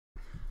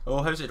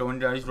Oh, how's it going,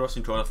 guys? Ross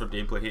and Connor for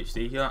Gameplay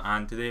HD here,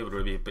 and today we're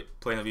going to be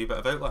playing a wee bit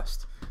of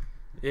Outlast.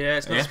 Yeah,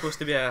 it's not supposed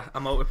to be a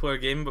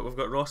multiplayer game, but we've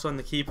got Ross on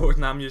the keyboard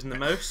and I'm using the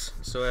mouse,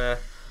 so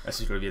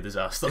this is going to be a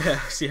disaster. yeah,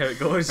 see how it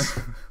goes.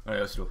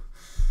 Alright, let's go.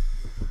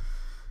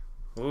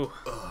 Oh,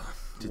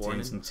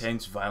 Contains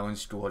intense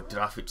violence, gore,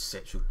 graphic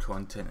sexual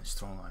content and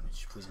strong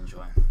language. Please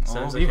enjoy.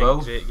 Sounds we like will.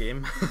 a great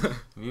game.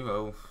 We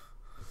will.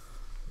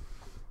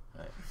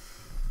 Right.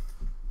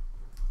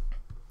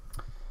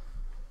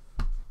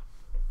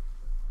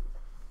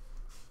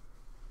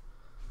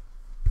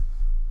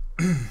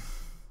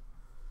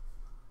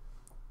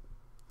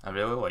 I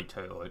really liked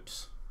how it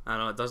looks. I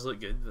know, it does look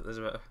good, but there's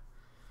a bit of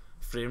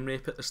frame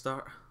rape at the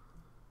start.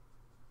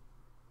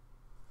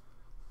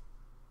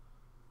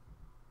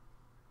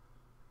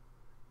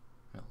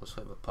 It looks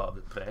like we're part of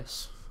the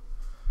press.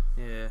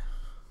 Yeah.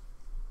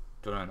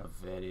 Going on a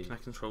very... Can I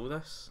control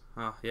this?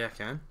 Oh, yeah, I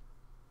can.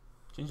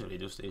 Change the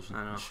radio station.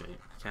 I know. Shit.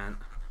 I can't.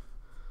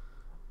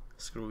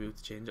 Scroll wheel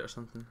to change it or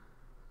something.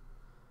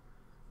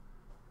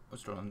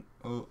 What's wrong?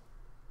 Oh.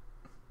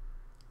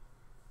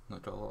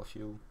 Not got a lot of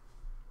fuel.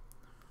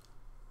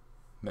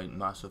 Mount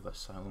Massive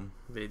Asylum.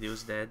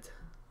 Radio's dead.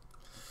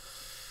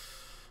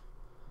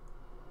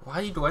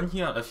 Why you go in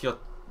here if you're...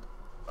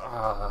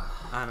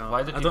 I know.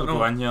 Why do I people don't know.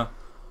 go in here?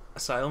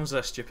 Asylum's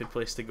a stupid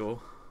place to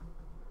go.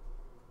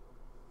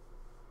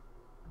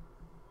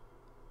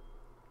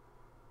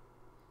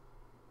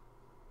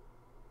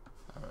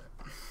 Alright.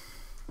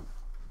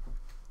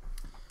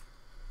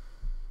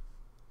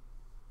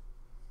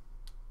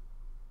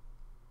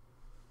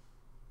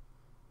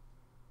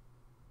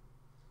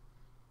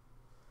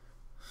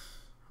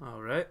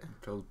 Alright.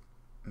 Called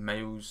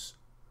Miles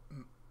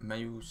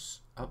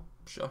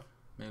Upshur.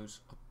 Miles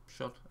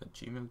Upshur at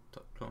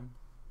gmail.com.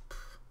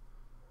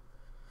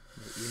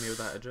 Email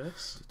that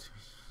address.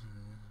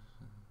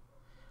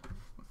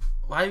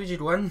 Why would you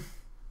go in?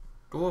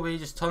 Go away,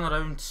 just turn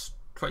around,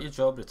 quit your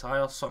job,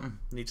 retire, something.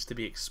 Needs to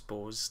be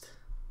exposed.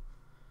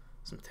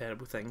 Some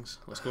terrible things.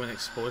 Let's go and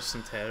expose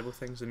some terrible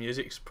things. The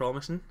music's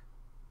promising.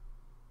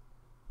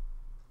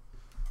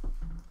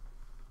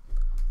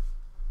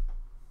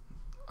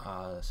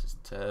 This is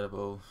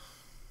terrible.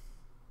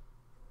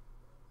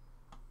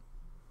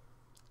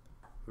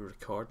 We're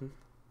recording.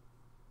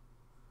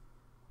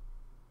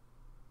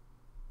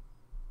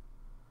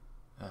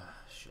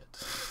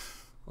 Shit.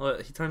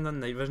 Look, he turned on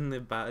night vision, the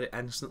battery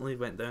instantly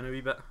went down a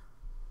wee bit.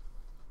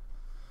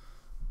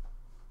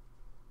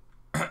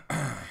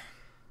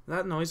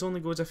 That noise only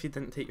goes if you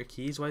didn't take your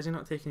keys. Why is he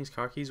not taking his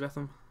car keys with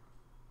him?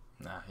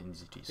 Nah, he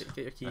needs the keys.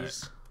 Get your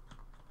keys.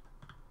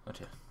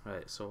 Okay.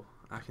 Right, so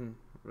I can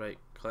right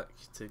click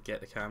to get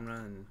the camera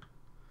and...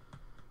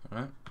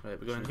 Alright. Right,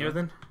 we're going Should here we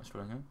go? then. Let's go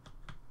in here.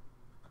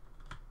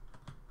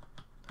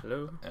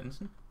 Hello?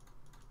 Anything?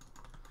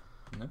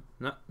 No?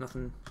 No,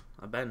 nothing.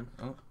 A bin.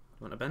 Oh. You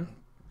want a bin?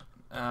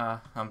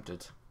 I'm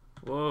dead.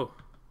 Whoa.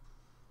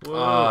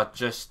 Whoa.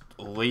 Just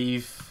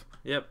leave.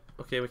 Yep,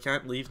 okay, we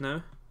can't leave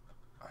now.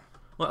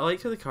 Well, I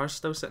like how the car's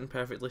still sitting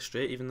perfectly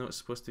straight even though it's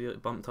supposed to be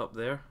like, bumped up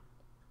there.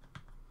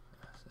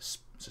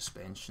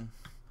 Suspension.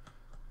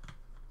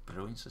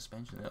 Brilliant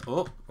suspension there.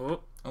 Oh!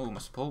 Oh, my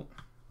support.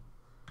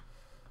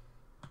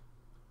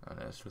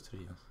 Alright, let's go through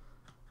here.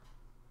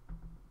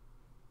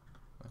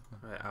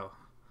 Right, I'll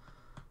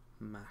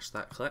mash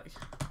that click.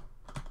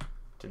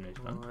 Didn't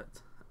really run. What?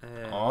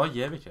 Oh,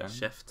 yeah, we can.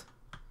 Shift.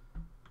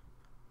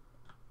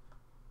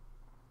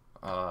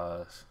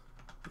 Go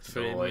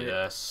Frame like rate.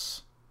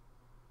 this.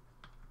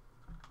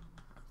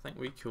 I think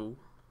we cool.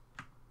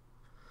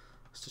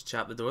 Let's just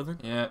chat the door then.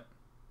 Yeah.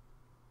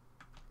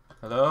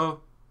 Hello?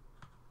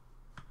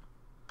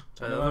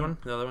 Try the other one.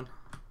 The other one.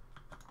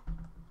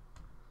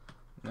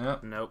 Yeah.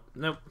 Nope.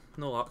 Nope.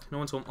 No luck. No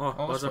one's home. Oh,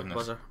 Oh, buzzer, goodness.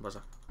 buzzer,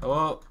 buzzer.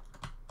 Hello?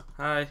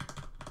 Hi.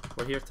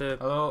 We're here to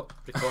Hello?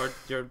 record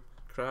your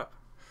crap.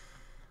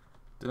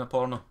 Doing a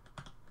porno.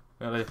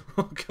 Really?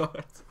 Oh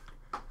god.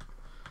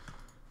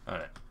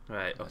 Alright.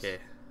 Right, Yes. okay.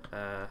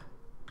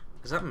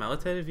 Is that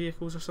military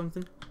vehicles or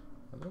something?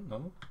 I don't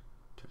know.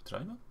 Should we try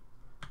that?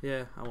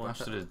 Yeah, I want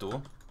Bash it. through the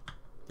door.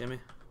 Gimme.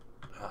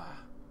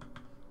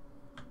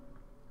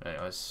 Right,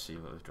 let's see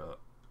what we've got.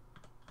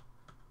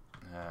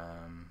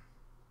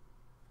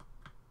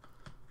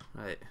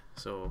 Right,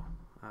 so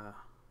Oh.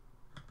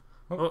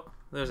 oh,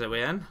 there's a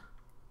way in.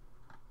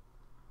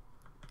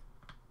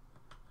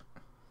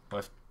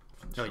 Left.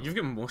 Oh, you've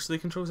got most of the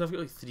controls. I've got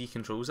like 3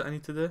 controls that I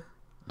need to do.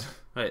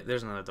 Right,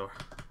 there's another door.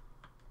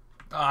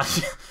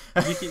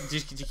 Do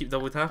you keep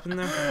double tapping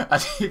there? I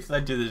think I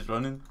do this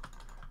running.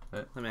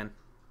 Let me in.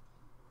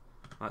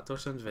 That door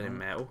sounds very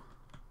metal.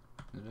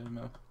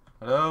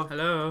 Hello?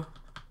 Hello.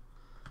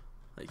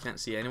 Like, you can't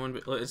see anyone,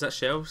 but look, is that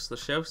shelves?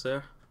 There's shelves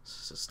there.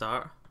 It's a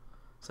start.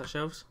 Is that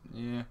shelves?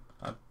 Yeah.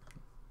 Right,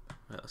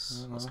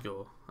 let's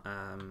go.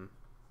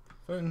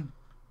 Fountain.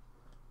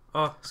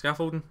 Oh,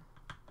 scaffolding.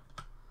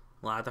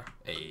 Ladder.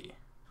 Hey. Here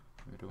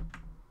we go.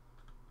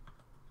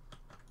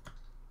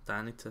 Do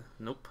I need to?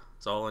 Nope.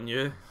 It's all on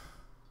you.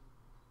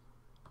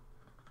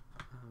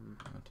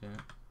 Okay.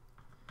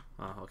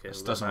 Oh, okay. This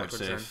we'll go doesn't look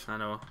backwards then. safe. I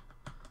know.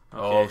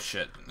 Oh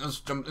shit! There's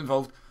jump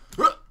involved.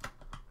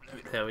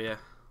 Hell yeah.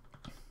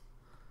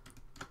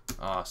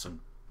 Ah, some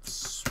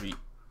sweet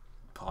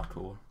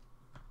parkour.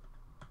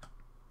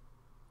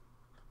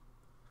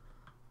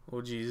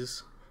 Oh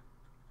Jesus.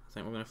 I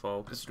think we're gonna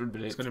fall. It's gonna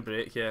break. It's gonna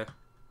break, yeah.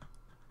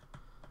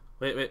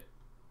 Wait.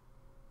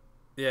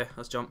 Yeah,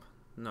 let's jump.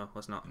 No,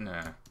 let's not.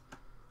 Nah.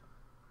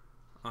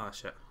 Oh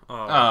shit. Oh,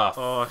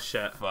 Ah,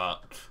 shit.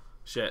 Fuck.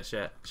 Shit,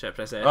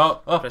 press F.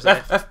 Oh, Press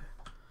F, F.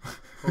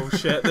 Oh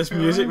shit, this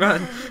music,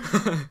 man.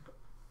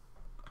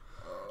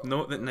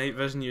 Note that night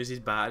vision uses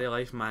battery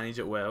life, manage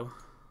it well.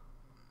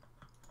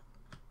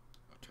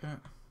 Okay.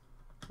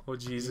 Oh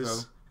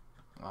Jesus.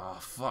 Oh,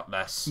 fuck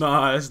this.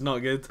 Nah, it's not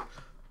good.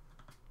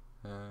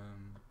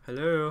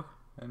 Hello?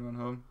 Anyone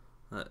home?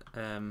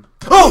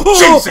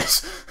 Oh,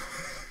 Jesus!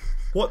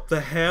 What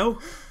the hell?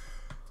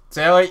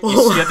 Tell it,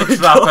 you scared the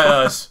crap out of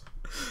us.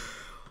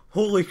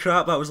 Holy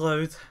crap, that was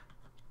loud.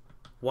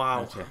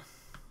 Wow. Okay.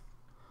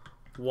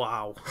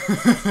 Wow.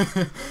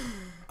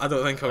 I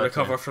don't think I'll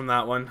recover from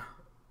that one.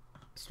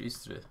 Squeeze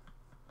through.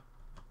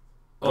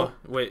 Oh,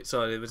 wait,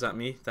 sorry, was that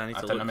me? Do I need to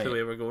I don't look know, the mate.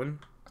 way we're going?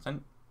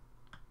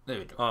 There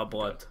we go. Oh,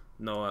 blood.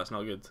 No, that's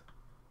not good.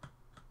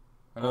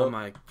 Hello? Oh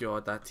my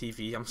god, that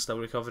TV, I'm still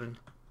recovering.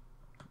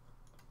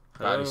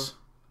 Batteries.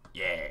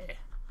 Yeah.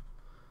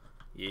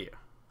 Yeah.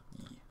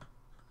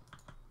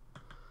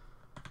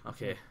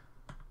 Okay.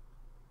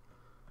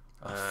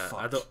 Oh,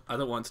 fuck. I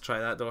don't want to try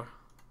that door.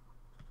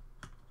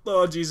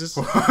 Oh Jesus.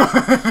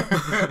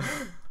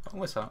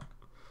 What's that?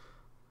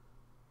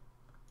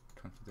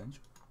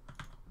 Confidential.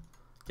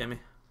 Get me.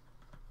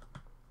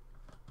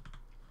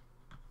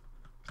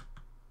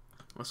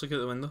 Let's look out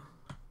the window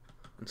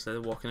instead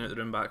of walking out the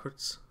room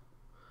backwards.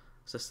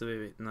 Is this the way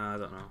we... Nah, I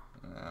don't know.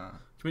 Yeah. Can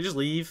we just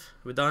leave?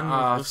 We're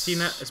done. We've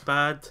seen it. It's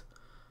bad.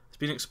 It's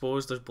been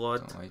exposed. There's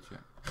blood. Don't like it.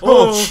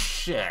 Oh!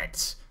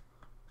 Shit!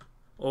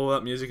 Oh,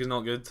 that music is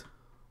not good.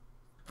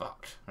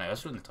 Fuck. Right,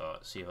 let's run the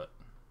toilet. See what's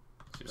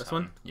This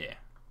one? Yeah.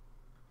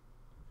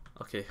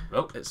 Okay.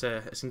 Well, It's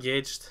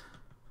engaged.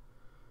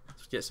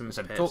 Let's get some It's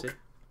a Pepsi. Coke.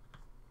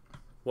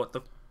 What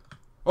the...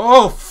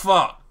 oh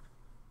fuck!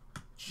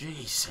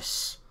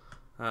 Jesus.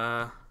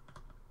 Right,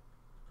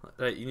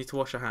 you need to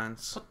wash your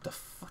hands. What the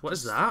fuck? What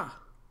is that?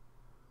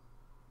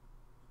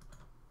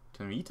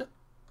 Can we eat it?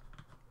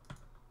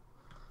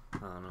 I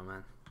don't know,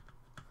 man.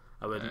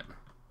 I wouldn't.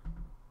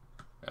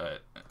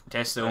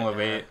 Test the only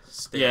way.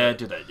 Stay Yeah, out.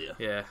 do that idea.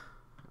 Yeah.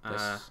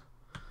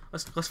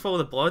 This- Let's follow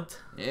the blood.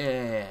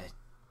 Yeah.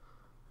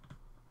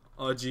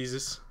 Oh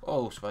Jesus.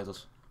 Oh,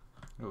 spiders.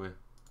 Go away.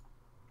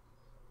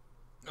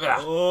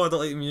 Oh, I don't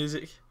like the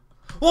music.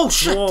 Oh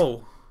shit!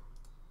 Whoa.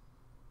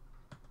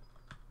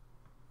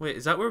 Wait,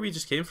 is that where we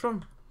just came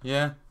from?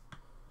 Yeah.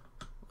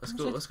 Let's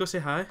go. Let's go say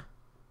hi.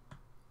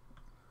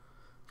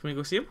 Can we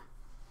go see him?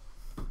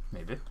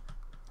 Maybe.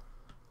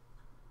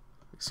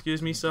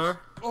 Excuse me, sir.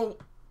 Oh.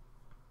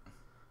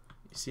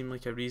 You seem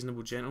like a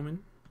reasonable gentleman.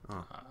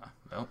 Oh.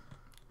 Well.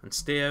 And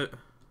stay out.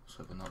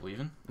 So we're not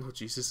leaving. Oh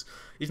Jesus!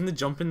 Even the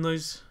jumping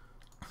noise.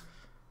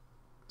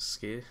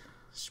 Scary.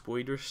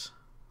 Spoilers.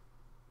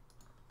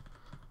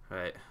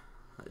 Right.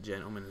 That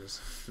gentleman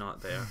is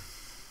not there.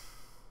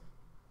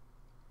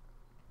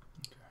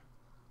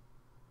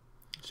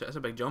 Shit, that's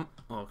a big jump.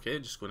 Oh, okay,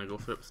 just going to go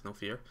for it with no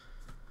fear.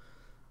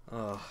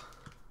 Oh.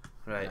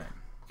 Right.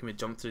 Can we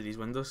jump through these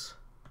windows?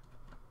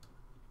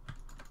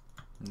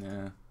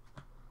 Nah.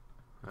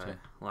 Right. Okay.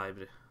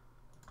 Library.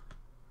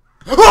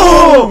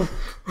 Oh!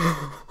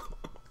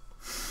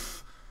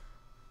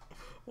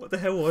 What the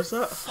hell was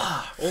that?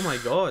 Oh my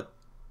god.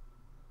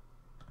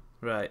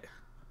 Right.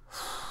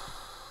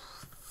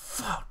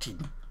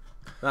 Fucking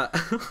That.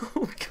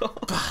 Oh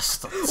god.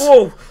 bastards.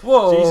 Whoa!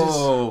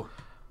 Whoa! Jesus.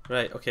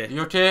 Right, okay.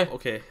 You okay?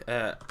 Okay,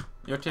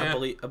 You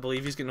okay? I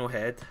believe he's got no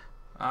head.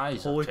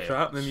 He's Holy okay.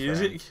 crap, the It's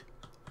music.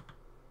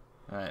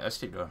 fine. Right, let's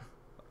keep going.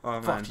 Oh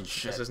man, Fucking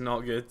shit. this is not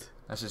good.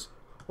 This is...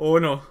 Oh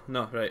no,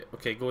 no, right,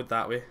 okay, go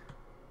that way.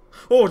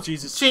 Oh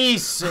Jesus.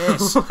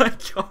 Jesus! Oh my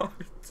god.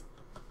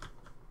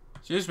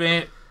 Excuse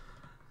me.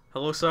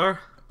 Hello, sir.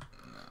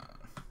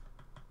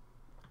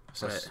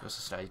 What's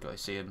this guy got to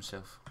say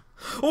himself?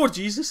 Oh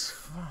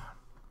Jesus.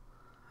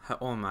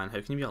 Oh man,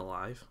 how can you be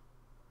alive?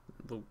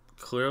 Well,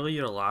 clearly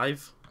you're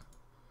alive.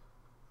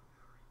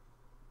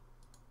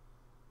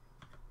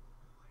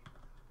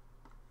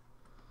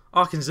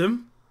 Oh, I can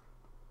zoom.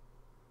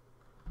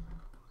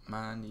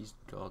 Man, he's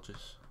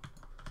gorgeous.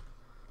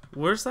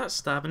 Where's that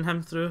stabbing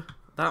him through?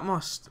 That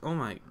must. Oh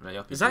my. Right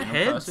up Is his that anal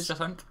heads? passage, I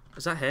think.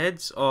 Is that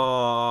heads? Oh.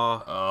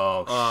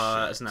 Oh,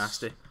 shit. That's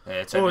nasty.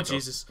 Yeah, Oh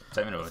Jesus.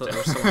 Time to I go. thought there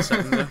was someone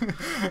sitting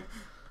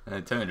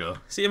there. Time to go.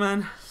 See you,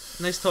 man.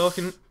 Nice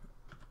talking.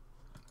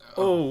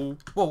 Oh.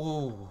 Whoa,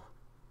 whoa.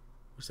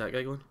 Where's that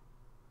guy going?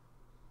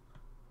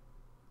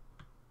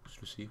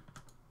 Just receive.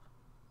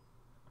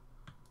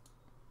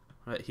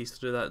 Right, he's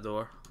through that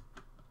door.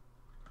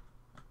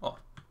 Oh.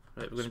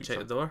 Right, we're going to Sweet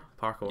check the door.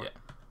 Parkour. Yeah.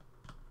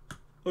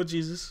 Oh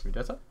Jesus. We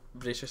did it?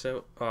 Brace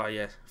yourself. Oh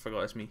yeah,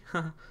 forgot it's me.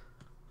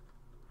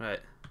 Right.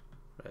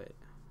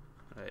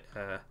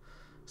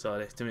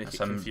 Sorry to make That's it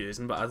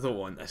confusing, but I don't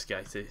want this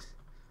guy to.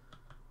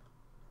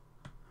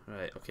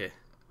 Right. Okay.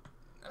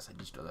 That's like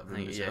he's got that I room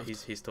think, yeah,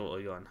 reserved. he's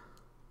totally gone.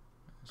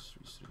 Let's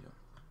restart it.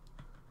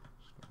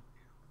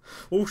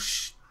 Oh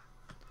sh!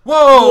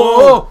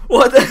 Whoa!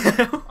 What the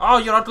hell? Oh,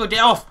 you're ugly. Get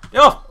off! Get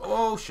off!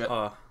 Oh shit!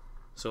 Oh,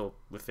 so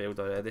we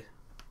failed already.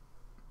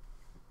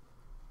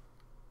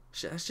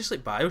 Shit, that's just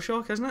like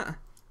Bioshock, isn't it?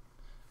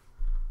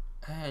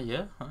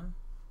 Yeah. Huh?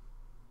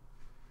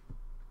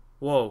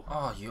 Whoa.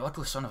 Oh, you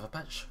ugly son of a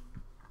bitch!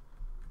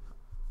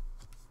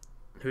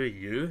 Who are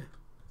you?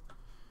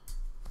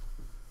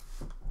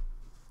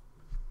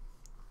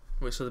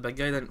 Wait, so the big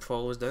guy didn't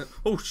follow us down?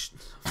 Oh sh!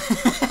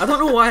 I don't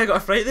know why I got a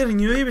fright there. I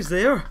knew he was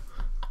there.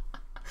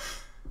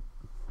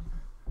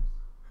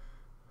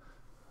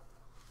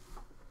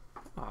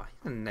 Oh,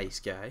 he's a nice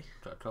guy.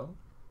 Got a call?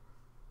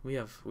 We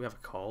have a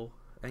call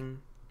thing.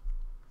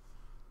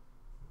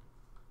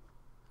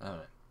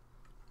 Alright.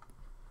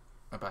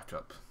 I back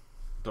up.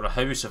 Don't know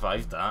how we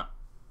survived that.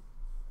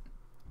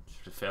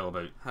 Just fell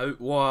about. How?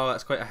 Wow,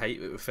 that's quite a height.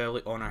 We fell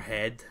like on our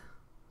head.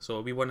 So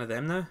are we one of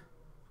them now?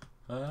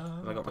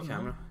 Have I got my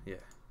camera? Yeah.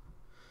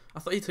 I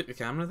thought you took the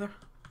camera there.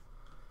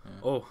 Yeah.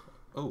 Oh.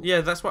 Oh.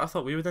 Yeah, that's what I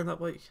thought we would end up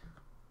like.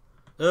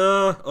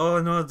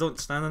 Oh no, don't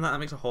stand on that. That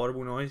makes a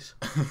horrible noise.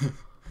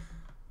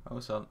 Oh,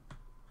 what's up?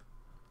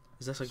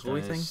 Is this a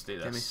glowy thing? Stay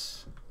Gimme.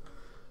 this.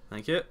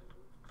 Thank you.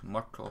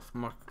 Markov.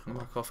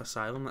 Markov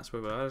Asylum, that's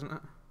where we are, isn't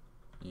it?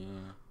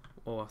 Yeah.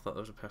 Oh, I thought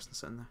there was a person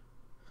sitting there.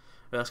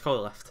 Right, let's call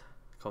the lift.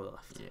 Call the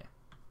lift. Yeah.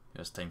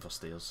 It's time for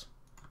stairs.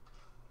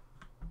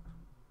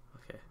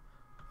 Okay.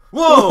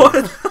 Whoa!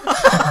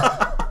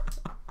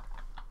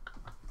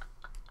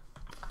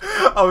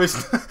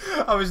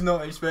 I was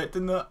not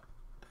expecting that.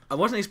 I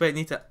wasn't expecting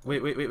you to.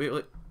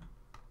 Wait.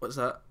 What's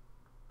that?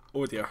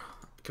 Oh dear.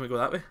 Can we go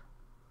that way?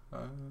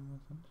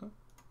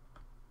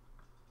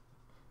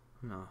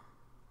 No.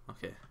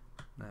 Okay.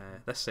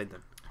 This side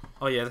then.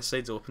 Oh yeah, this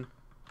side's open.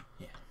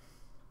 Yeah.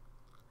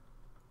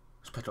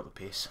 Let's pick up the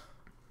pace.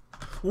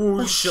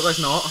 Oh shit, let's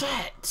not.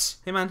 Shit!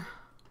 Hey man.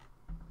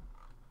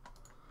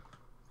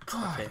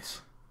 God. Okay.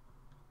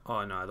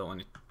 Oh no, I don't want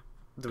to.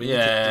 Do we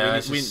Yeah,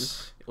 need to,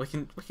 it's we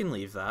can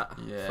leave that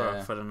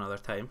Yeah. for another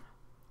time.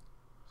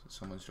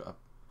 Someone's got a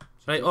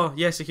Right. Oh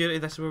yeah, security.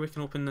 This is where we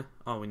can open the.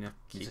 Oh, we need a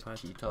He's a keypad.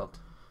 key card.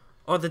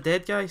 Oh, the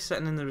dead guy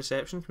sitting in the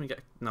reception. Can we get?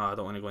 No, I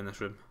don't want to go in this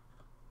room.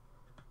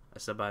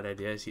 It's a bad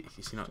idea. Is he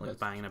not like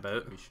banging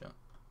about? We shut.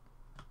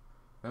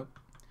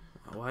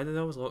 Why did they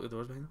always lock the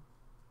doors behind him?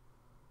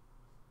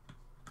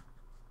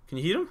 Can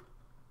you hear him?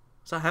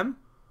 Is that him?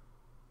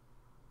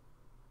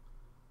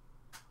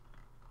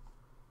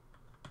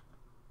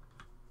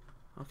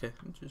 Okay.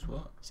 Which is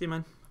what? See you,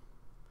 man.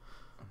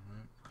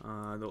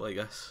 I don't like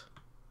this.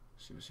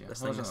 See what's here.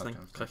 This What thing, was this that thing.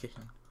 kind of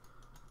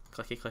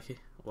Clicky. thing? Clicky.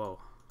 Whoa.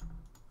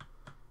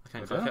 I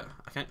can't Like click that? it.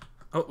 I can't.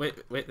 Oh,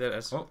 wait, there it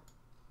is. Oh.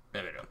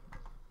 There we go.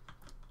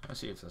 Let's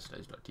see if this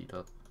guy's got a key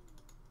card.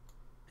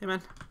 Hey,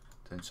 man.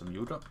 Then some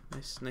yoga.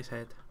 Nice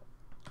head.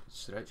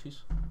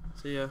 Stretches.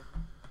 See ya.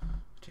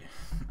 Okay.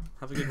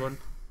 Have a good one.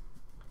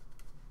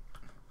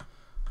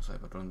 Looks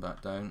like we're going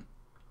back down.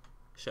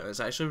 Shit, it's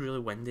actually really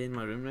windy in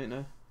my room right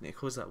now. I need to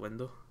close that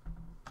window.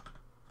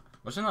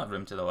 What's in that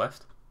room to the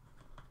left?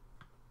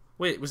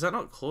 Wait, was that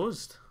not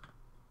closed?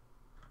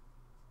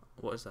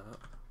 What is that?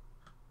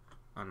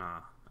 Oh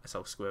nah, it's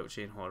all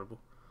squelchy and horrible.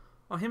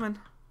 Oh hey man.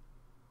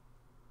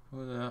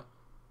 What was that?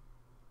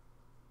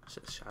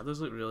 Shit, the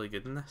shadows look really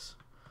good in this.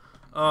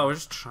 Oh, we're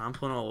just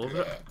trampling all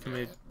over it. Can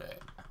we...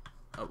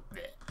 Oh.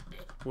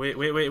 Wait,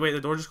 the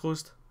door just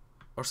closed.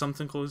 Or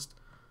something closed.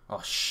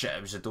 Oh shit,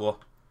 it was the door.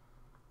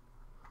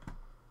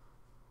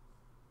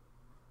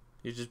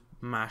 You're just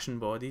mashing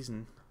bodies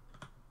and...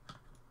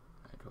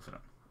 Right, go for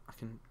it. I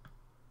can...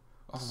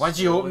 Oh, why'd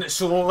you open it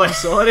slowly?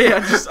 Sorry, I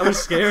was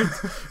scared.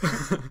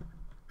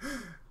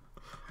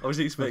 I was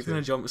expecting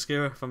a jump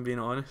scare if I'm being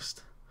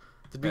honest.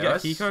 Did we get a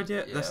key card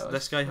yet? Yeah,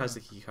 this guy has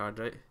the key card,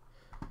 right?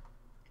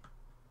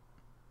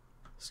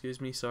 Excuse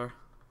me, sir.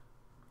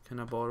 Can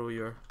I borrow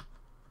your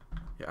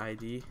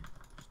ID?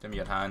 Just give me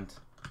your hand.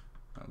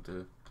 That'll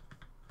do.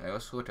 Right,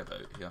 let's look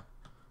about here.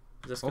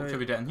 Is this Oh, guy? can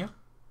we get in here?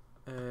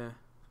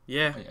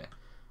 Yeah. Oh, yeah.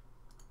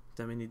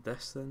 Then we need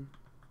this then.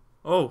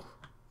 Oh,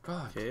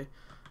 God. okay.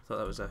 Thought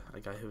that was a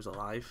guy who was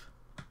alive.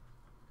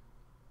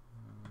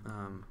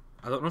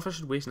 I don't know if I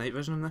should waste night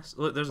vision on this.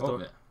 Look, there's a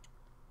door. Yeah.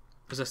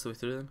 Is this the way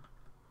through then?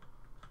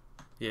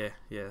 Yeah,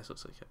 this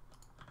looks like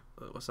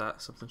it. What's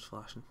that? Something's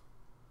flashing.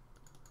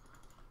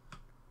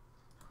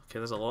 Okay,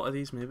 there's a lot of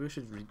these. Maybe we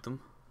should read them.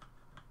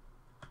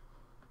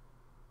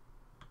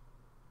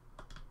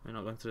 We're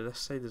not going through this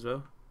side as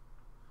well.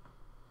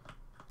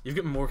 You've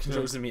got more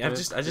controls than me. I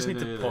just need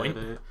to point.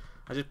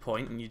 I just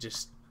point and you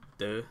just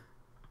do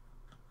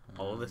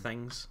all the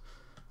things.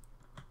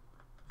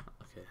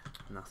 Okay,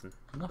 nothing.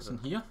 Nothing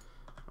here.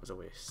 That was a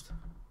waste.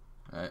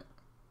 Right.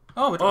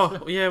 Oh, we're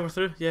Oh, yeah, we're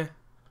through. Yeah.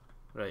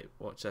 Right,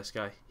 watch this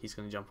guy. He's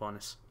going to jump on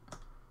us.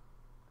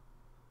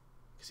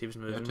 Because he was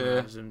moving when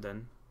I zoomed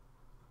in.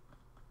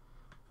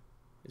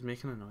 He's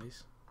making a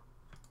noise.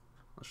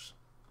 Let's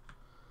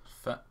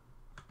fit.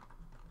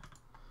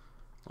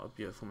 What a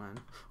beautiful man.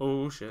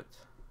 Oh shit.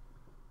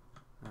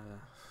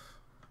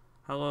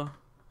 Hello.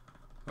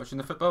 Watching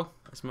the football?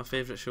 It's my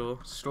favourite show.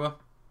 Slower?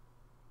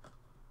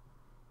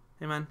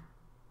 Hey man.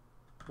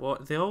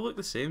 What? They all look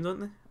the same, don't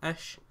they?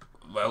 Ish.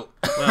 Well.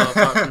 Well,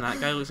 apart from that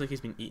guy, looks like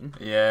he's been eaten.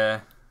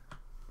 Yeah.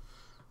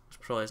 Which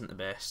probably isn't the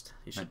best.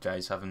 You should That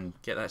guy's having...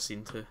 get that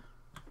scene too.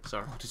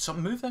 Sorry. Oh, did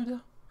something move out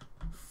there?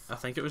 I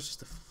think it was just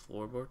the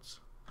floorboards.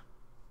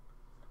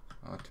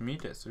 Oh, to me,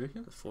 it's through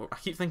here. The floor. I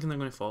keep thinking they're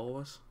going to follow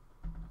us.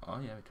 Oh,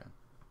 yeah, we can.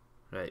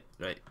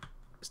 Right.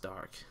 It's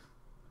dark.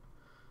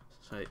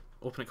 Right,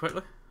 open it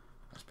quickly.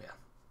 That's better.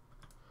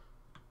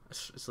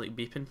 It's like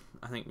beeping.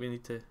 I think we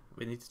need to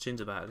change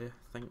the battery.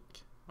 I think,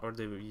 or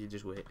do you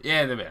just wait?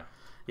 Yeah, they're better.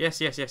 Yes.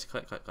 Click.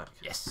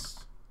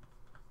 Yes.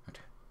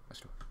 Okay, let's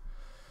go.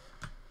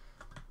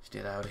 Let's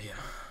get out of here.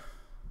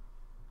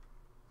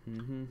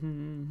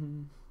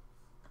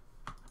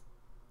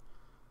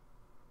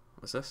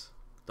 What's this?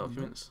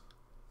 Documents.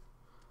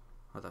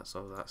 Oh, that's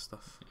all that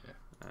stuff.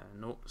 Yeah.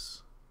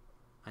 Notes.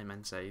 I'm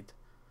inside.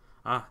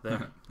 Ah,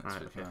 there.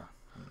 Right. Okay. So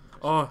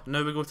Oh,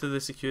 now we go to the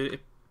security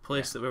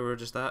place that we were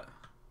just at.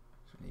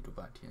 we need to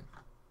go back here.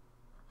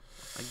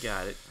 I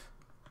got it.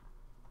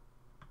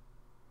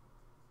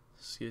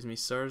 Excuse me,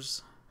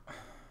 sirs.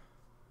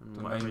 And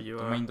Don't whatever mind, you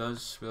don't are. mind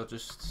us. We're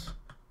just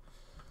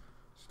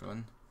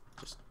going.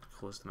 Just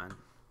close them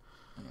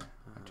in. Yeah.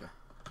 Okay.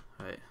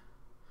 Right.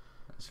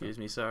 Let's Excuse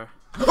me, sir.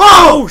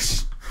 Oh!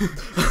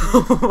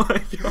 Oh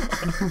my god.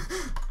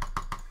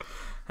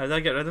 How did I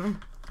get rid of him?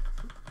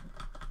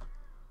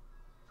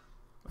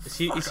 Is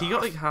he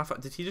got like half?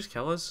 Did he just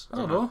kill us? I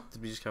don't know.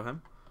 Did we just kill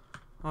him?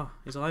 Oh,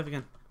 he's alive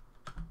again.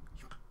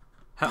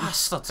 Hit him.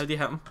 Bastard! How do you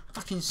hit him?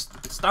 Fucking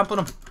stamp on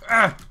him!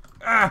 Ah!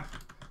 Ah!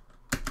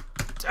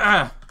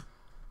 Ah!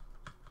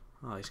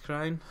 Oh, he's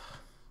crying.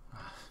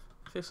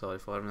 I feel sorry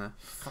for him now.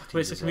 Fucking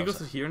Wait, so can we go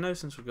deserves through here now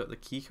since we've got the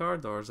key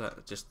card, or is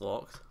that just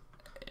locked?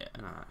 it.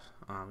 Yeah. Nah.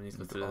 Oh, we need to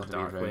go Need through all the the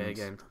way dark way round.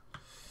 again.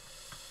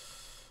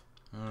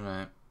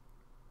 Alright.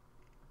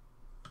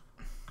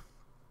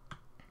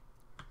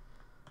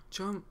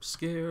 Jump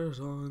scares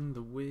on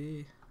the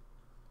way.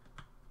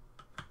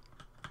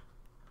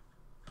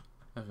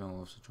 Everyone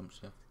loves a jump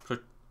scare.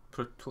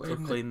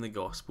 Proclaim the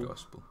gospel.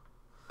 gospel.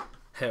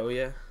 Hell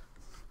yeah.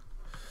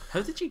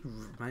 How did you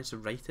manage to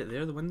write it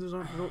there? The windows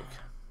aren't broke.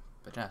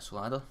 But that's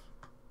ladder.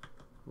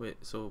 Wait,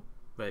 so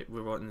right,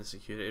 we're wanting the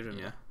security room,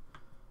 yeah?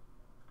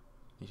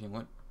 You can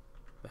look.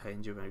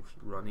 Behind you, when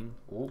running.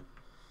 Oh.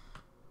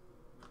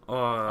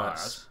 Oh,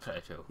 That's that's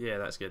pretty cool. yeah,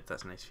 that's good.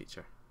 That's a nice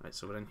feature. Right,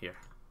 so we're in here.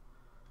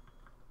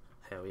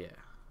 Hell yeah.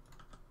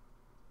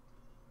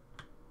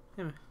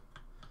 Yeah,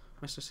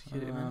 Mr.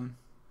 Security Man.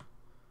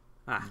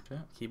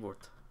 Okay. Keyboard.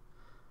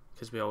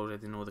 Because we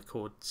already know the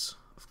codes,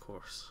 of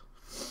course.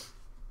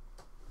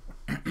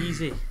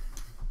 Easy.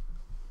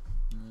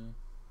 Yeah.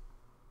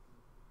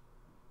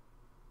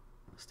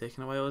 It's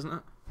taking a while, isn't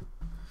it?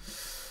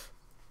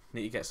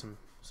 Need to get some.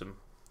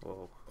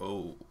 Whoa.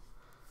 Oh.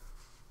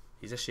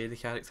 He's a shady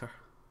character.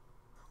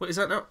 What is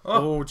that now?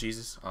 Oh. Oh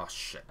Jesus. Oh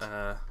shit.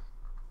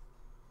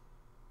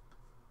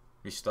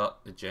 Restart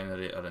the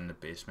generator in the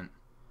basement.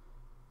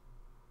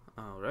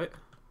 Alright.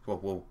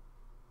 Whoa.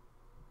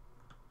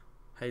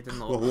 Hide in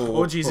the Whoa, locker. whoa, Oh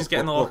whoa, Jesus, whoa, get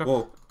in the whoa, locker.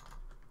 whoa.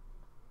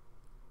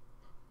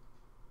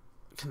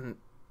 Can.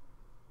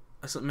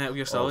 That's like Metal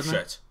Gear Oh Solid now.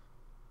 shit.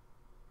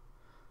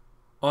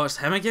 Oh, it's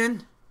him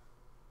again?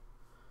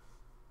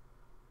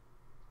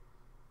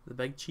 The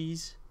big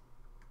cheese?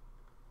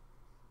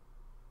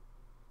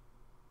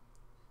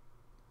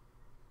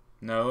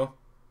 No.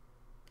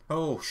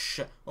 Oh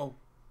shit. Oh.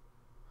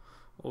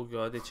 Oh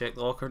god, they checked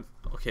the locker.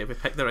 Okay, we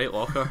picked the right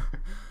locker.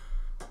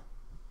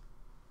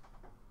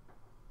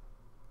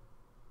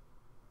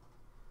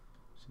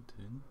 What's he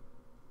doing?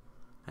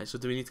 Right, so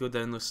do we need to go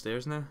down those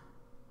stairs now?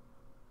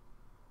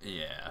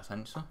 Yeah, I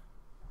think so.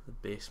 The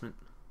basement.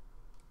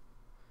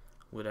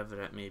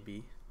 Wherever it may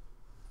be.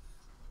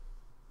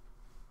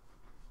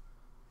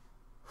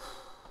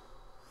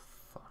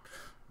 Fuck.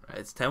 Right,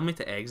 it's telling me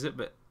to exit,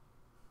 but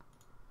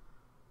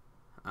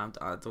I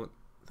don't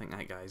think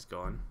that guy's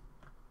gone.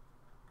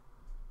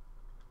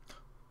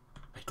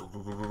 Hey, go.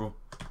 Go.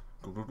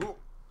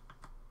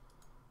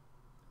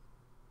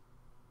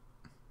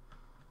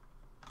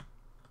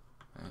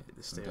 Right, The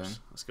I'm stairs. down.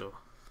 Let's go.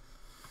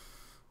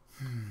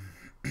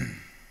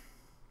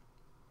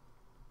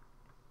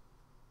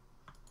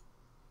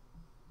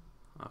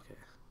 Okay.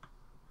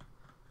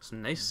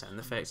 Some nice sound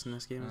effects in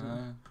this game, isn't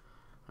there?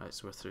 Right,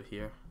 so we're through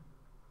here.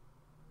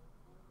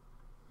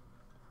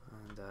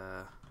 And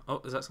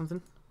oh, is that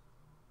something?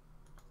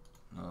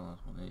 No,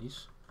 that's one of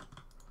these.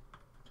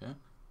 Okay.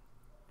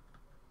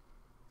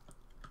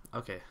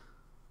 Okay.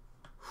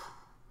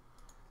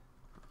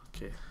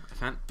 Okay. I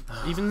can't.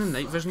 Even in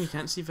night vision, you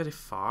can't see very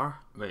far.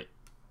 Wait.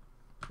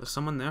 There's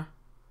someone there.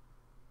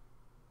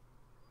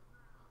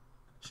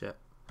 Shit.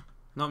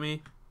 Not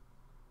me.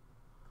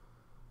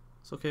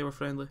 It's okay, we're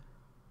friendly.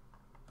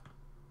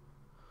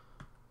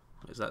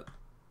 Is that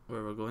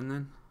where we're going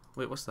then?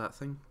 Wait, what's that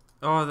thing?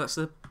 Oh, that's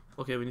the...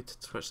 Okay, we need to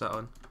switch that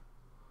on.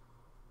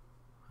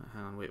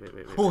 Hang on, wait.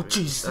 Oh wait.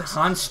 jeez, the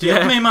hand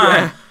steered me,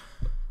 man.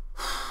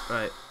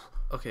 Right.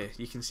 Okay,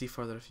 you can see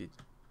further if you.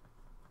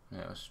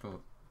 Yeah, let's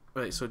go.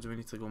 Right. So do we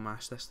need to go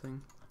mash this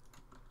thing?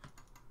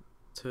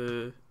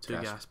 Two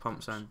gas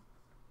pumps in.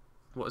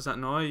 What is that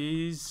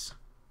noise?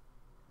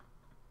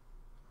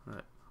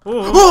 Right.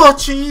 Oh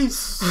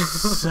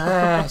Jesus!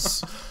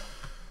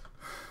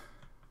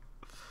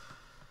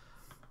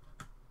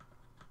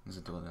 There's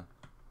a door there.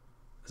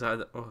 Is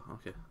that? Oh,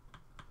 okay.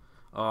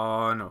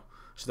 Oh no.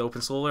 Should I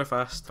open slowly or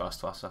fast?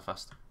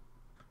 Fast.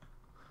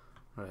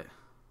 Right.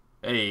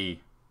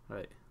 Hey.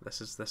 Right.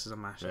 This is a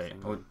mash Right.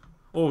 thing.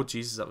 Oh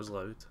Jesus, that was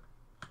loud.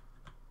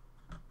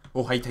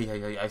 Oh, hide.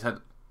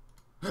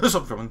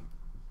 Stop drumming.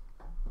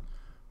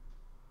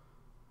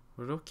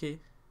 We're okay.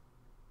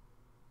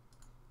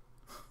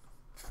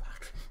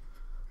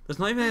 There's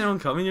not even anyone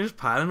coming. You're just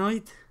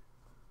paranoid.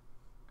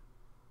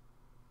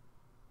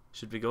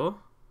 Should we go?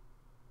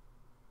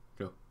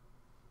 Go.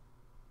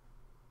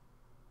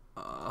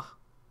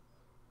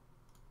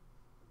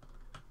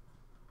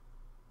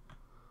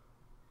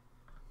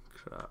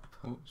 Crap.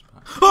 Oh, it's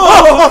back.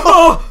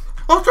 Oh!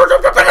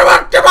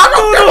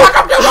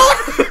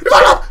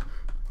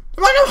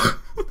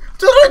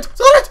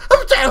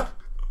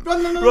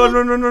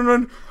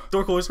 Run!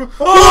 Door closed.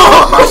 Oh!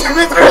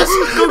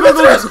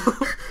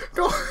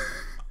 Go!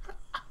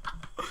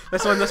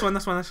 This one.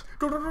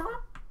 Go.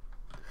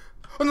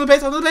 Under the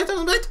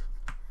bed.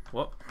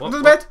 What? Under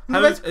the bed.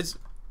 How is...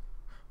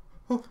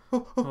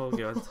 Oh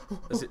god.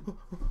 Is it...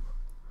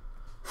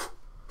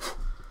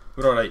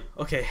 We're alright.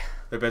 Okay.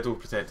 The bed will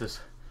protect us.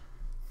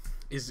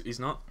 He's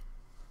not?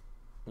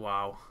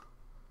 Wow.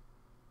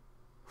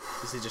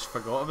 Has he just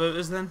forgot about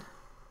us then?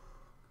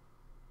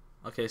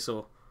 Okay,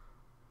 so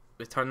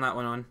we turn that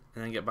one on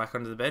and then get back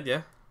under the bed,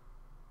 yeah?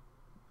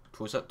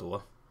 Close that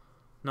door.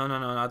 No,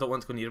 I don't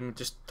want to go near him.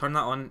 Just turn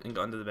that on and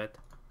get under the bed.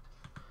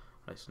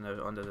 Right, so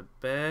now under the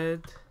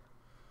bed.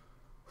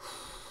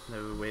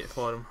 Now we wait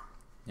for him.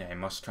 Yeah, he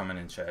must come in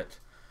and check.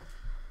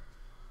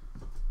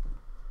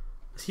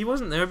 He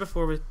wasn't there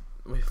before we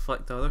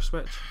flicked the other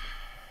switch.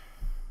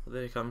 But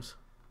there he comes.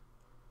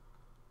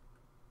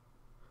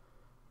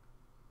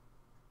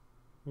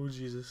 Oh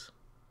Jesus.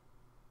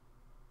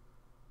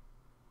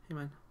 Hey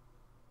man.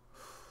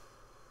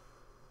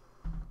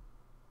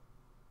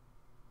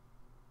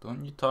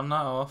 Don't you turn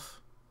that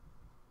off.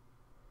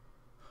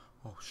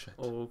 Oh shit.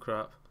 Oh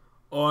crap.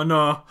 Oh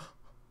no.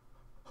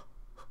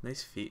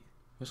 Nice feet.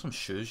 Here's some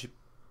shoes, you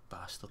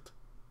bastard.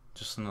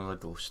 Just another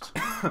ghost.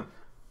 I'm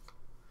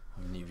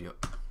gonna leave you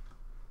up.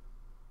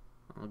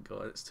 Oh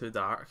god, it's too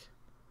dark.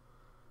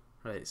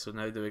 Right, so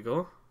now do we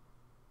go?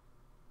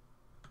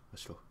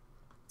 Let's go.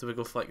 Do we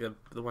go for like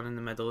the one in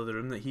the middle of the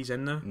room that he's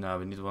in now? Nah,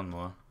 we need one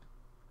more.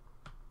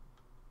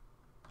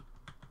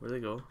 Where'd they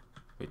go?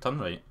 Wait, turn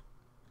right.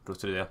 Go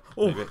through there.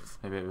 Oh! Wait.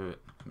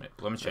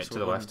 Let me check to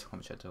the left.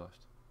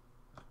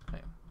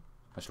 Right.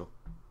 Let's go.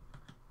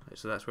 Right,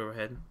 so that's where we're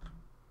heading.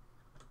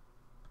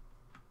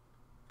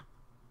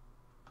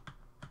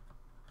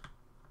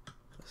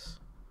 This.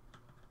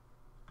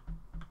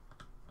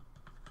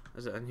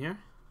 Is it in here?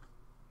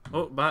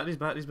 Oh, batteries.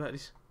 Wait.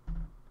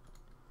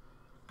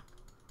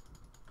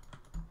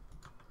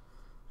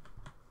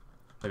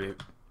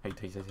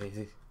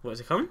 Hey. What, is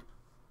it coming?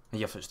 Hey,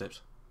 your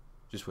footsteps.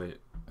 Just wait.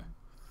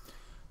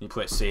 You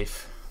play it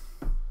safe.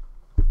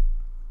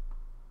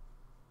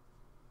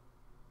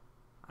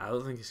 I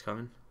don't think he's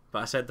coming.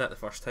 But I said that the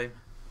first time.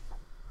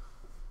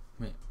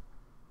 Wait.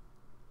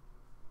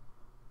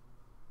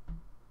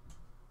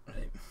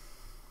 Right.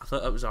 I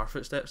thought that was our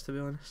footsteps, to be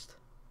honest.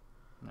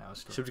 Yeah,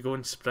 let's go. Should we go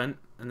and sprint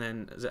and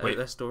then is it Wait.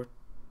 out this door?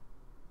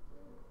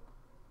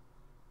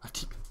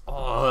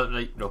 Oh,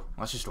 right. No,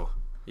 let's just go.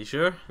 You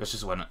sure? Let's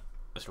just win it.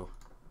 Let's go.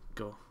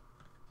 Go.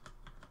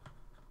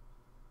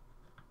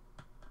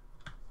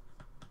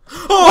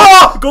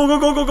 Oh!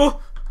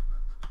 Go!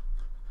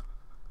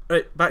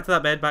 Right, back to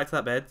that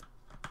bed.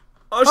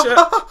 Oh shit!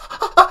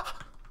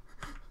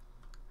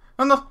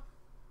 Oh no!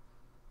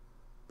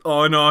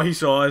 Oh no, he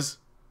saw us.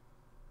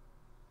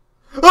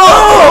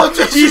 Oh!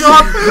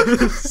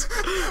 Jesus!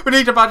 We need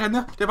to get back in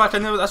there.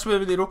 That's where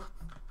they go.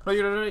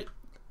 Right.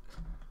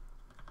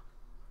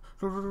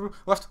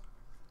 Left.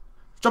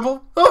 Jump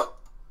over. Oh!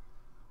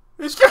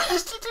 It's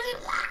just.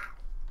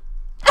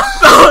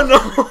 Oh no!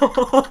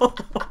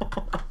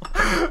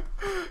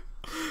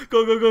 Go!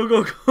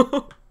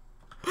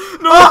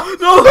 No!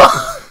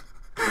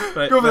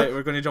 Right,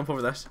 we're going to jump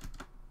over this.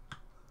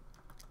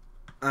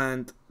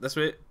 And this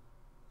way.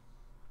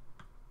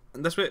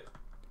 And this way.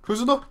 Close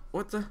the door.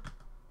 What the?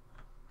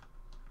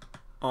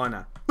 Oh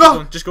nah.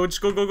 No! Just go.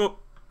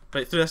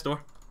 Right, through this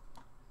door.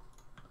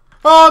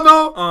 Oh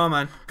no! Oh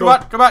man. Go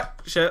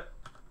back. Shit.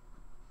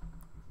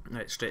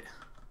 Right, straight.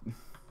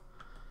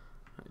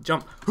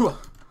 Jump.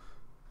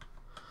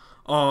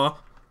 Oh.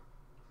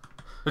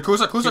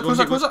 Close it.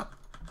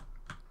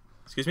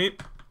 Excuse me.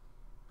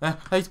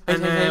 Hey.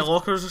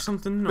 Lockers or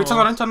something? Wait, turn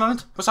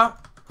around. What's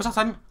that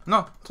thing?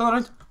 No, turn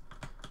around.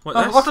 What,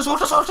 this?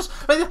 Lockers.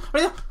 Right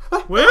there.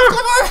 Where?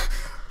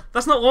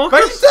 That's not lockers.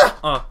 Right there.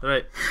 Oh,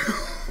 right.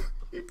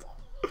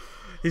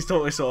 He's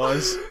totally saw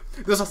us.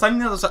 There's a thing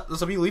there.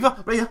 There's a wee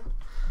lever right here.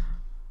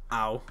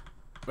 Ow.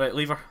 Right,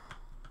 lever.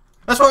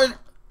 That's what.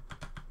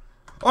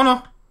 Oh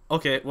no.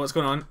 Okay, what's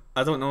going on?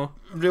 I don't know.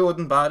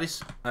 Reloading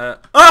batteries.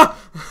 Ah!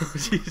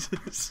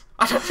 Jesus.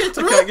 I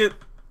can't get.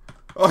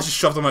 Oh, I just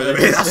shoved them out of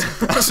the way.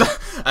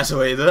 That's the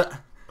way to do it.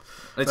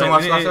 Right,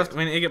 Right,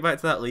 we need to get back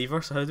to that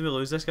lever, so how do we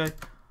lose this guy?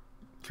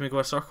 Can we go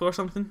a circle or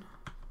something?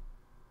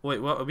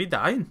 Wait, what? Are we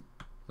dying?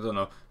 I don't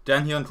know.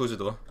 Down here and close the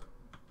door.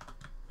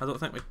 I don't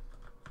think we...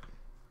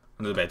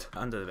 Under the bed.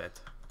 Under the bed.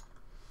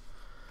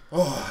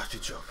 Oh,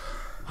 good job.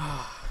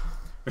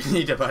 We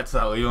need to get back to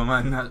that lever,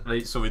 man.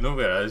 Right, so we know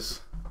where it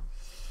is.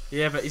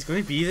 Yeah, but he's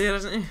going to be there,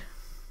 isn't he?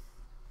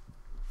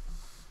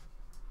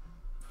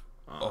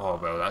 Oh,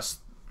 well, that's...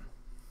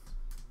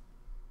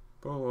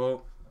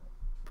 Polo.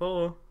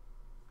 Polo.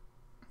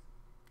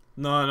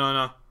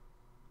 No.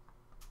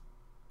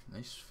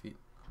 Nice feet.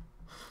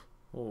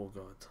 Oh,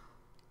 God.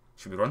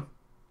 Should we run?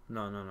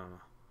 No.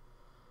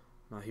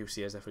 No, he'll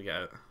see us if we get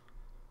out.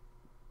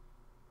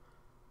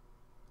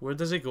 Where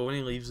does he go when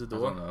he leaves the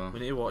door? I don't know.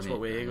 We need to watch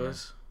what way he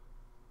goes.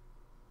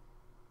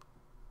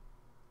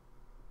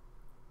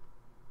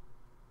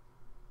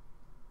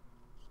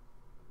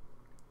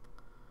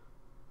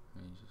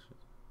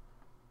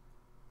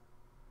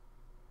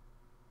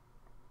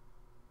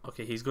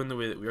 Okay, he's going the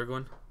way that we're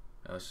going.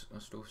 Let's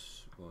still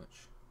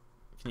watch.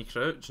 Can you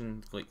crouch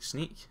and like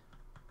sneak?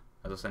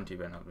 I just think he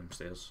went up them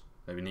stairs.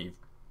 Maybe need.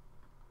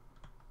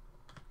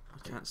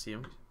 I can't see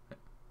him.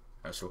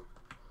 That's so.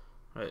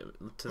 Right,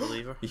 to the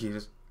lever. He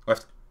hears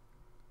left.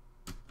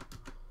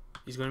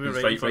 He's going to be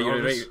right in front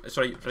of us. It's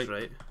right. That's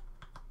right.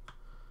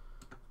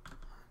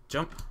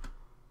 Jump.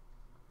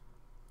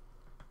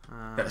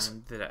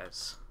 And there it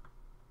is.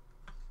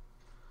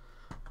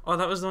 Oh,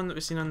 that was the one that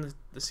we seen on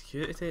the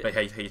security tape. Right,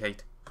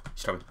 hide.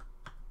 He's coming.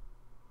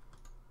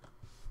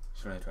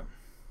 He's running to him.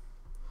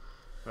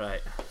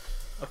 Right.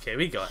 Okay,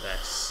 we got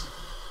this.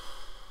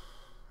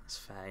 It's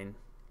fine.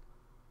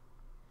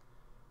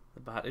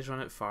 The batteries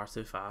run out far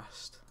too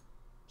fast.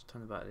 Just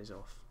turn the batteries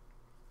off.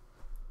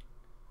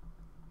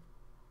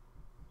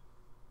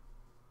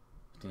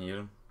 Can you hear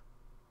him?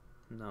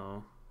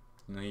 No.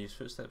 You know his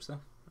footsteps there?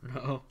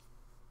 No.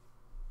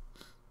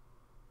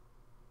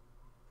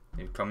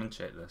 Hey, come and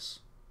check this.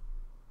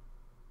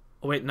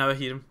 Oh wait, now I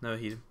hear him.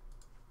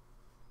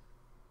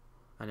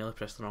 I nearly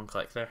pressed the wrong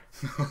click there.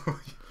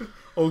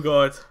 Oh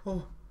god.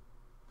 Oh.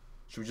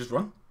 Should we just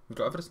run? We've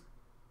got everything.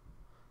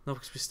 No,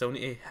 because we still need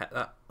to hit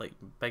that like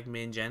big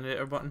main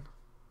generator button.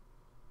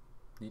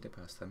 Need it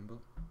past him, but.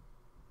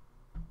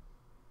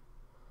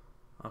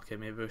 Okay,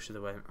 maybe we should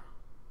have went.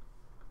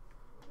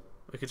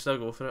 We could still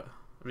go for it.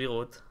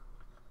 Reload.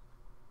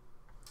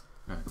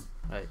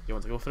 Right, you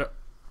want to go for it?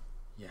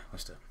 Yeah,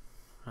 let's do it.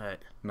 Right.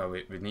 No,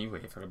 we need to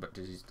wait for it, but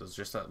there's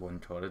just that one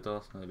corridor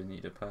that we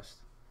need to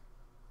pass.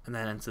 And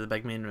then into the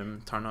big main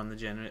room, turn on the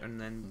generator, and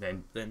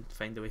then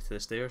find the way to the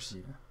stairs.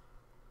 Yeah.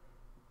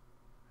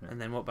 Right. And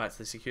then walk back to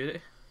the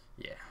security.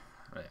 Yeah,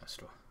 right, let's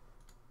go.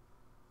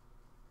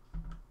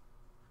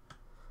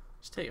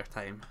 Just take your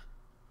time.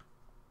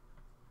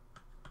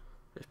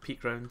 Just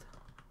peek round.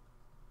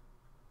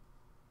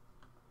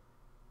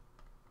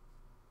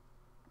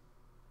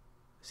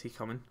 Is he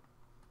coming?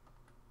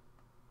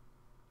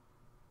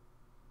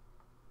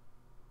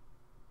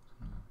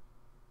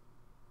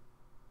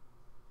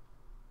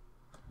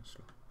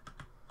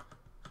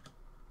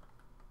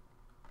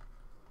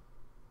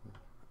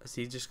 Is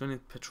he just going to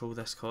patrol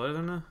this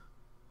corridor now?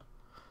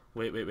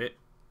 Wait.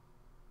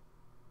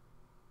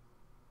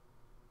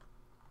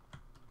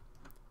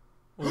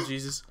 Oh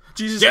Jesus!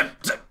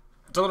 Yep. To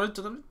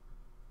the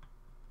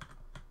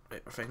right.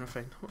 Right,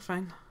 we're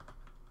fine.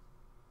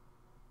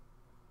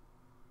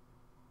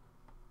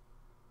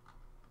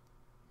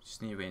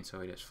 Just need to wait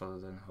until he gets further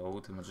down the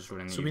hall, and we're just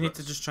running. So we need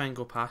to just try and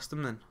go past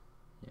him then.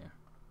 Yeah.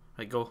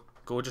 Right, go,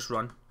 just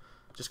run,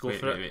 just go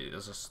for it. Wait.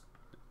 There's this.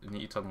 You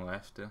need to turn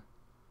left there.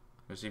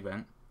 Where's he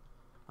went?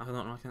 I don't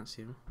know. I can't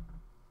see him.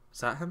 Is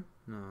that him?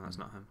 No, that's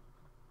not him.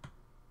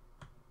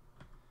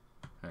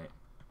 Right.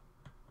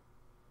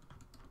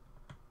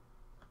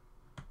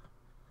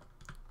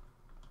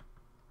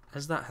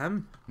 Is that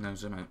him? Now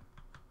zoom out.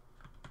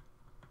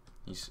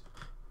 He's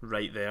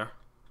right there.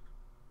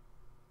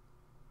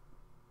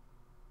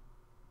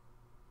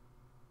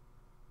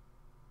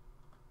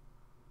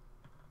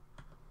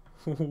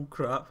 Oh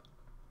crap.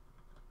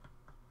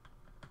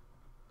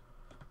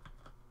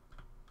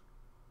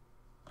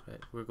 Right,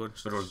 we're going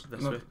this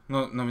way.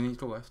 No, we need to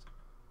go left.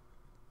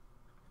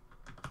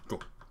 Go.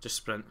 Just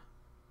sprint.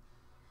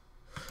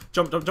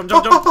 Jump.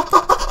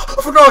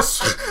 For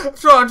us!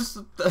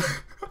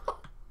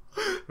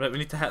 Right, we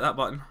need to hit that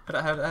button. Hit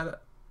it.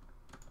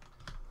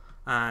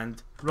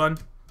 And run.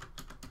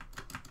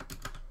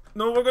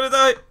 No, we're gonna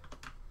die!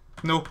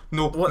 No.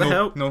 What the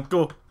hell? No.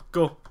 Go.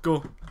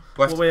 Left,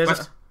 What way is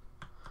left. it?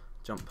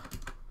 Jump.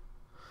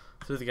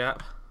 Through the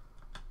gap.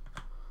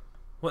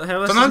 What the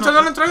hell is this?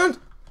 Turn around!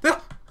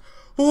 There!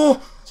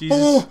 Oh!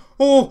 Jesus.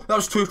 Oh! That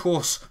was too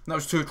close.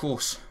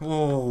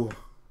 Oh!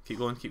 Keep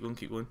going. He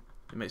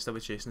might still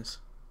be chasing us.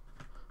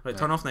 Right,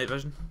 turn off night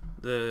vision.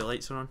 The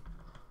lights are on.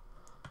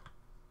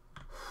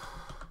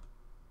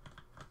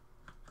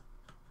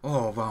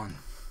 Oh man,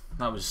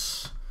 that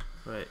was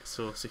Right,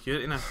 so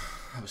security now.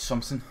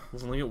 something.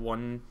 We've only got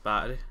one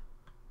battery,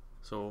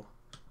 so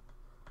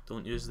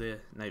don't use the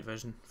night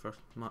vision for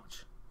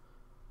much.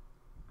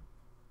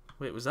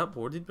 Wait, was that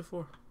boarded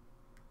before?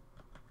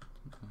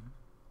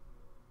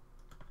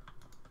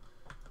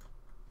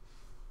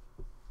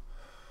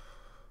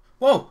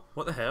 Whoa!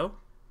 What the hell?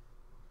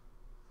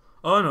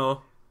 Oh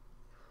no.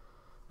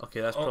 Okay,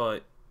 that's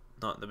probably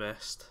not the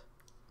best.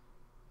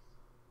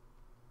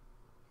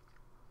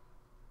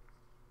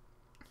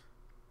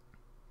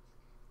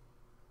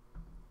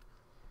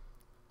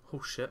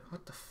 Oh shit.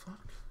 What the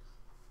fuck?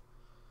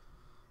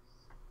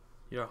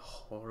 You're a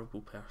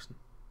horrible person.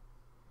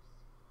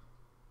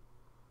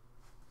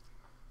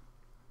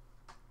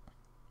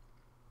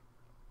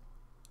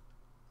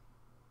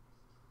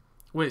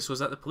 Wait, so is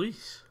that the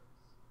police?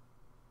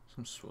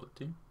 Some SWAT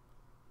team.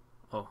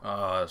 Oh.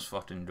 Ah, it's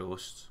fucking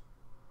ghosts.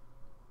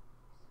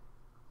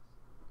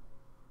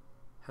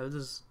 How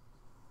does...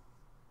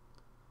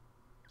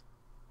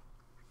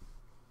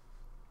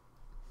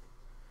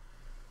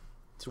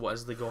 So what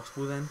is the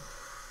gospel then?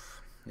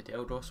 The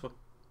Del Gospel.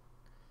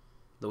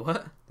 The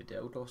what? The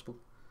Del Gospel.